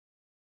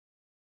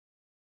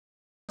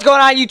What's going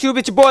on YouTube?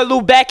 It's your boy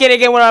Lou back in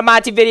again with our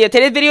MYTEAM video.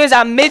 Today's video is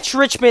on Mitch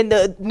Richmond,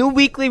 the new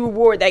weekly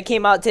reward that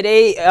came out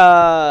today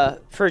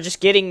for just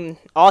getting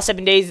all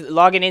 7 days,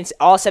 logging in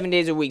all 7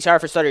 days a week. Sorry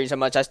for stuttering so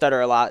much. I stutter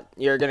a lot.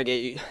 You're gonna get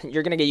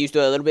used to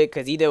it a little bit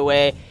because either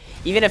way,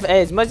 even if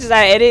as much as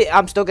I edit,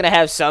 I'm still gonna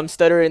have some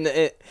stutter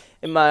in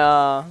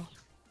my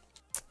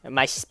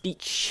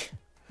speech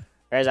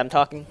as I'm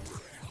talking.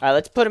 All right,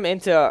 let's put him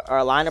into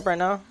our lineup right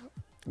now.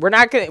 We're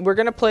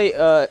gonna play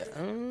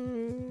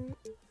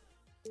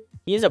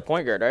he is a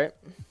point guard, right?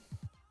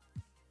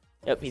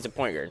 Yep, he's a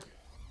point guard.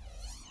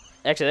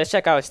 Actually, let's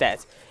check out his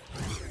stats.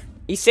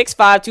 He's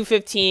 6'5",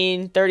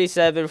 215,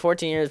 37,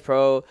 14 years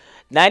pro,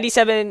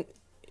 97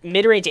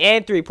 mid-range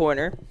and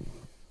three-pointer.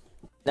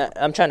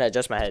 I'm trying to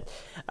adjust my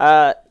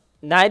head.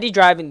 90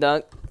 driving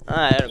dunk.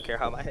 I don't care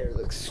how my hair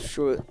looks.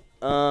 Short.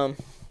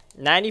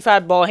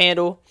 95 ball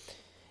handle,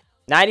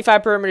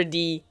 95 perimeter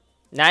D,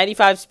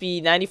 95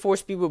 speed, 94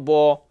 speed with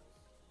ball.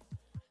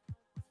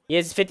 He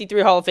has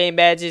 53 Hall of Fame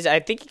badges. I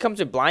think he comes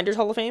with Blinders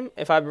Hall of Fame,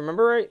 if I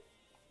remember right.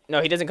 No,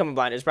 he doesn't come with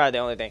Blinders. Probably the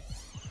only thing.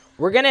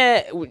 We're going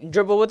to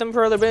dribble with him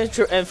for a little bit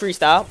and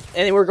freestyle.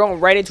 And then we're going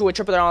right into a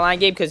triple online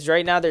game because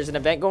right now there's an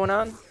event going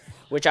on.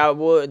 Which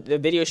the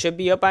video should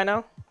be up by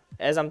now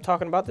as I'm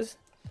talking about this.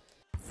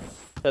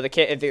 So the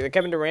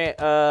Kevin Durant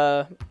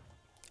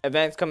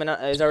event's coming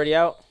out, is already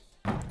out.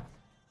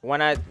 Why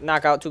not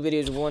knock out 2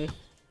 videos with one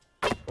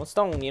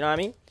stone, you know what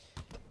I mean?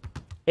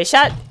 His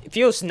shot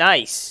feels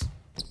nice.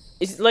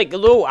 It's like a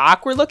little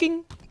awkward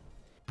looking,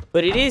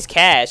 but it is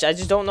cash. I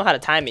just don't know how to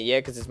time it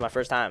yet because it's my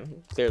first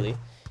time, clearly.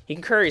 He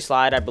can curry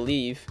slide, I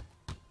believe.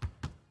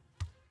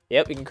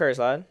 Yep, he can curry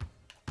slide.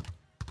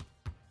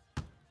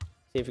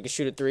 See if we can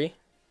shoot a 3.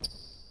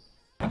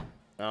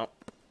 No.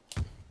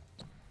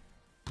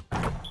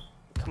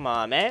 Come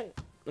on, man.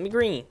 Let me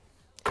green.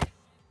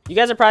 You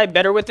guys are probably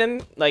better with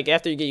him, like,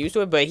 after you get used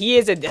to it, but he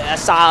is a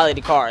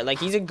solid card. Like,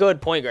 he's a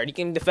good point guard. He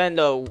can defend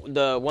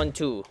the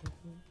 1-2.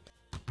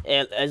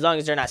 As long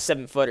as they're not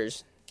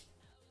 7-footers.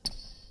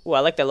 Ooh, I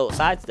like that little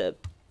sidestep.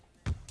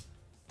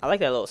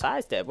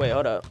 Wait,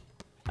 hold up.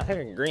 I think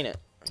I can green it.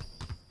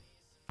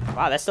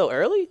 Wow, that's still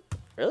early?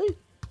 Really?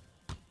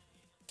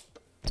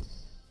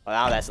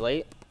 Wow, that's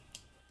late.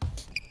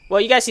 Well,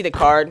 you guys see the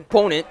card.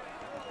 Opponent.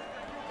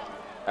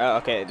 Oh,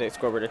 okay, the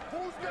scoreboard.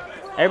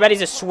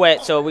 Everybody's a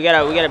sweat, so we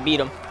gotta beat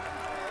him.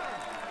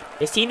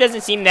 His team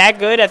doesn't seem that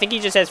good. I think he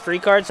just has free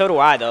cards. So do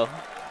I, though.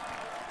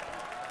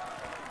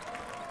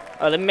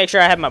 Oh, let me make sure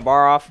I have my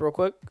bar off real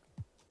quick.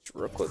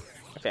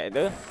 Okay, dude.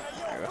 There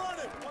we go.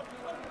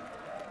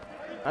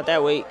 Not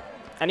that weight.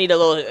 I need a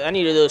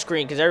little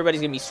screen because everybody's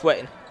gonna be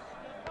sweating.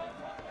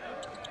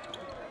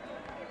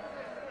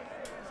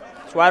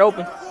 It's wide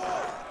open.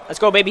 Let's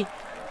go, baby.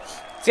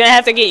 He's gonna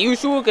have to get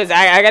used to it because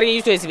I gotta get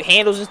used to his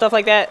handles and stuff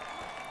like that.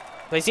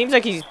 But it seems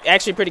like he's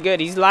actually pretty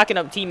good. He's locking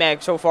up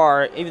T-Mac so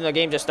far, even though the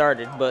game just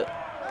started. But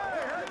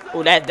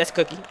oh, that's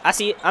cookie. I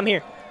see it. I'm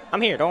here.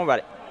 Don't worry about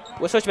it.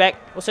 We'll switch back.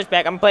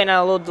 I'm playing on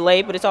a little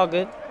delay, but it's all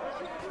good.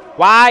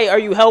 Why are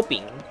you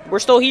helping? We're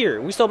still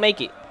here. We still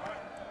make it.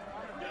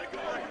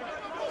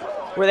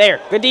 We're there.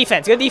 Good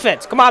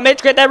defense. Come on,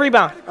 Mitch. Get that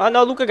rebound. Oh,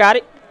 no. Luka got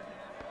it.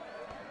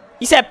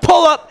 He said,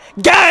 pull up.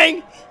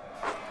 Gang.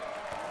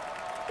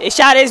 His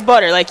shot is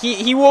butter. Like,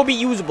 he will be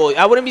usable.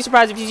 I wouldn't be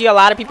surprised if you see a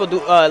lot of people do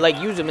like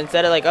use him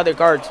instead of like other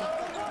cards.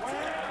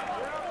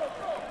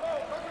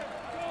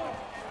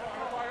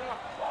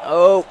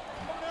 Oh.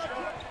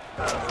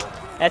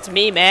 That's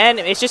me, man.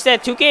 It's just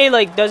that 2K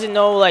like doesn't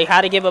know like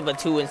how to give up a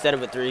 2 instead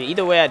of a 3.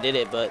 Either way I did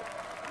it, but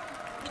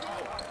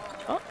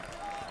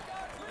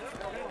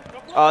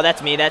oh,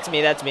 that's me.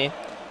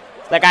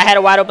 Like I had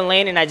a wide open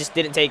lane and I just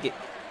didn't take it.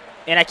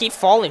 And I keep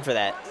falling for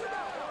that.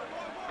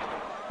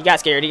 He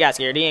got scared. He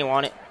ain't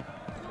want it.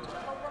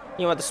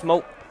 He want the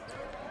smoke.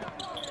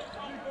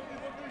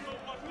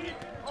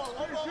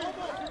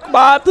 Come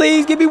on,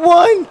 please give me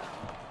 1.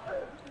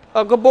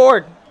 Oh, good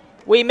board.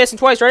 We missing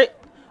twice, right?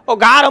 Oh,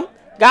 got him.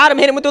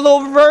 Hit him with the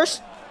little reverse.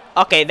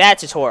 Okay,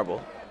 that's just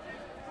horrible.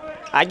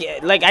 I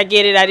get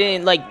it. I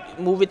didn't like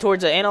move it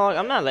towards the analog.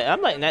 I'm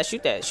letting that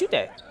shoot that.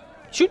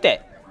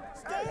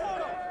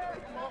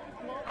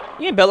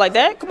 You ain't built like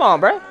that. Come on,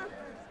 bro.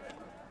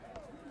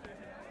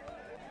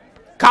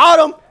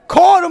 Caught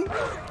him.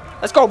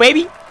 Let's go,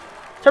 baby.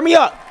 Turn me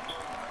up.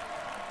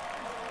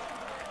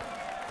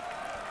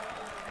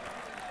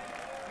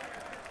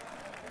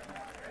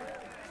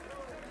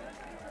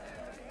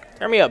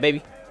 Turn me up,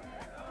 baby.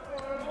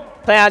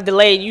 Play on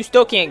delay and you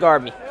still can't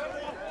guard me.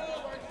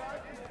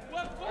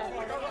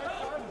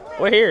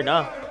 We're here,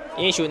 no.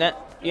 You ain't shooting that.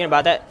 You ain't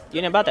about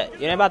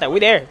that. We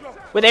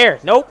there.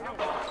 Nope.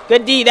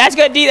 Good D. That's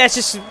good D. That's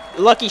just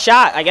a lucky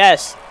shot, I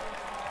guess.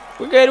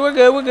 We're good.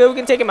 We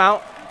can take him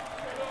out.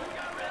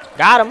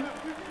 Got him.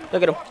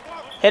 Look at him.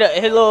 Hit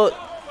a little.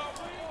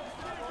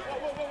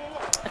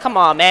 Come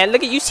on, man.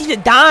 Look at you. See the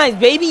dimes,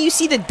 baby. You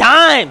see the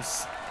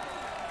dimes.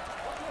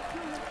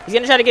 He's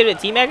going to try to get it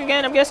to T-Mac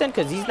again, I'm guessing,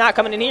 because he's not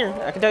coming in here.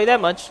 I can tell you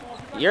that much.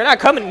 You're not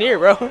coming in here,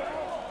 bro.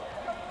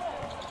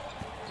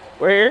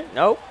 We're here.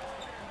 Nope.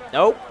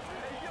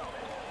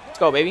 Let's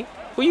go, baby.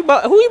 Who you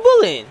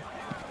bullying?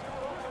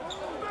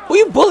 Who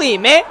you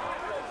bullying, man?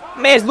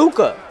 My man's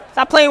Luca.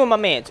 Stop playing with my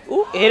man.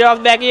 Ooh, hit it off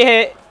the back of your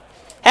head.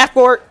 Half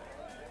court.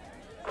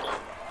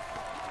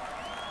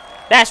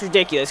 That's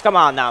ridiculous. Come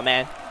on now,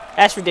 man.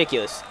 That's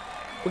ridiculous.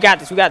 We got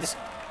this. We got this.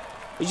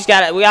 We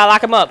gotta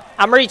lock him up.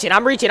 I'm reaching.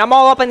 I'm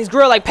all up on his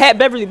grill like Pat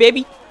Beverly,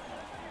 baby.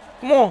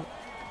 Come on.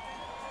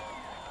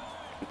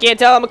 You can't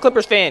tell I'm a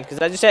Clippers fan because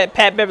I just had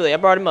Pat Beverly. I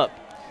brought him up.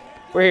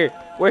 We're here.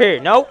 We're here.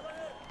 Nope.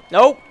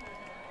 Nope.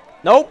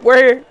 Nope. We're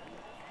here.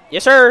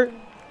 Yes, sir.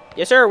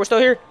 Yes, sir. We're still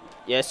here.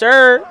 Yes,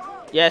 sir.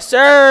 Yes,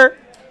 sir.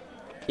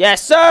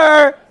 Yes,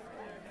 sir.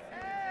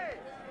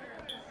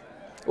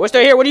 We're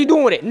still here. What are you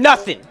doing with it?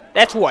 Nothing.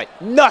 That's what.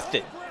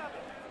 Nothing.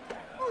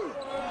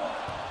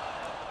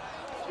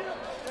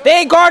 They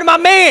ain't guarding my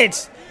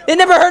mans. They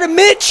never heard of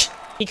Mitch.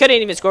 He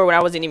couldn't even score when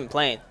I wasn't even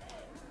playing.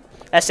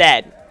 That's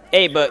sad.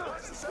 Hey, but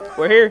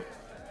we're here.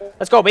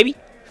 Let's go, baby.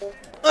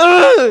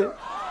 Ugh.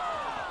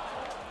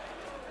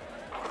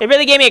 They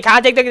really gave me a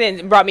contact and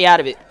then brought me out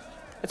of it.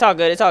 It's all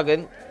good. It's all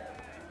good.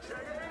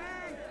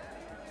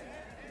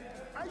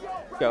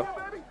 Go.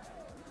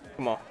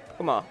 Come on.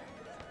 Come on.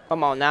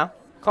 Come on now.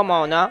 Come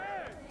on now.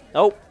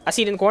 Nope. I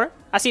see it in the corner.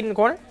 I see it in the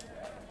corner.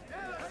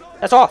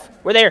 That's off.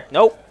 We're there.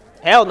 Nope.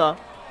 Hell no.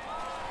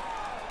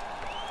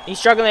 He's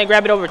struggling to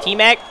grab it over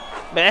T-Mac.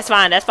 But that's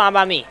fine. That's fine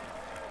by me.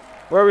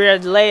 We're over here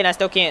at delay and I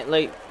still can't.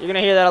 Like, you're going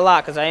to hear that a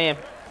lot because I am.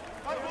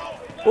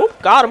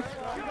 Oop. Got him.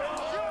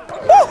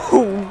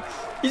 Woo!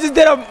 He just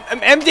did a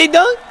MJ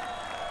dunk.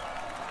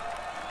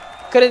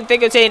 Couldn't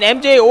think of saying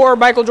MJ or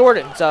Michael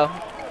Jordan. So,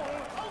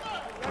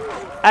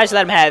 I just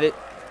let him have it.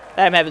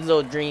 Let him have his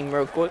little dream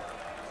real quick.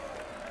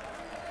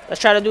 Let's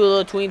try to do a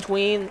little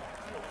tween.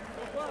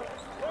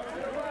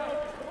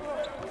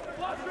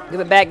 Give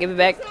it back, give it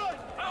back.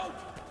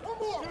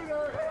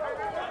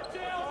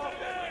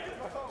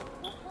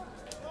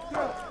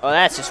 Oh,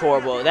 that's just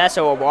horrible. That's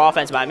a horrible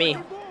offense by me.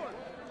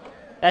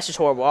 That's just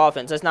horrible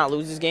offense. Let's not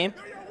lose this game.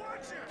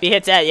 If he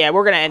hits that, yeah,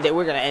 we're going to end it.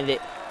 We're going to end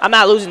it. I'm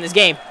not losing this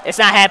game. It's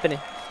not happening.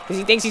 Because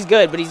he thinks he's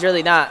good, but he's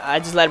really not. I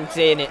just let him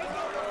stay in it.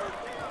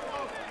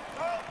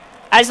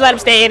 I just let him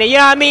stay in it. You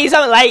know what I mean?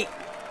 Something light.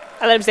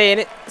 I let him stay in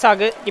it. It's all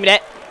good. Give me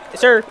that. Yes,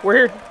 sir.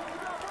 We're here.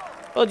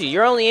 Told you.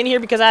 You're only in here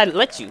because I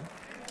let you.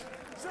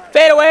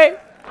 Fade away.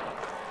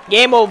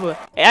 Game over.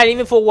 And I didn't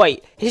even full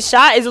white. His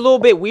shot is a little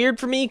bit weird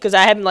for me because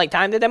I haven't like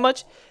timed it that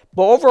much.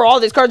 But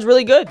overall, this card's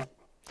really good.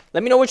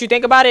 Let me know what you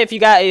think about it.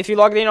 If you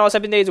logged in all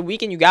 7 days a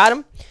week and you got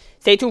him.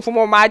 Stay tuned for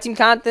more My Team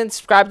content.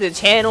 Subscribe to the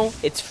channel.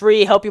 It's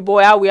free. Help your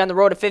boy out. We on the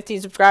road to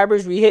 15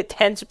 subscribers. We hit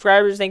 10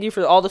 subscribers. Thank you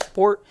for all the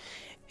support.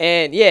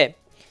 And yeah,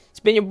 it's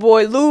been your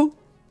boy Lou.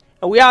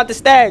 And we out the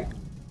stag.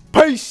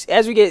 Peace.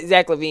 As we get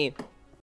Zach Levine.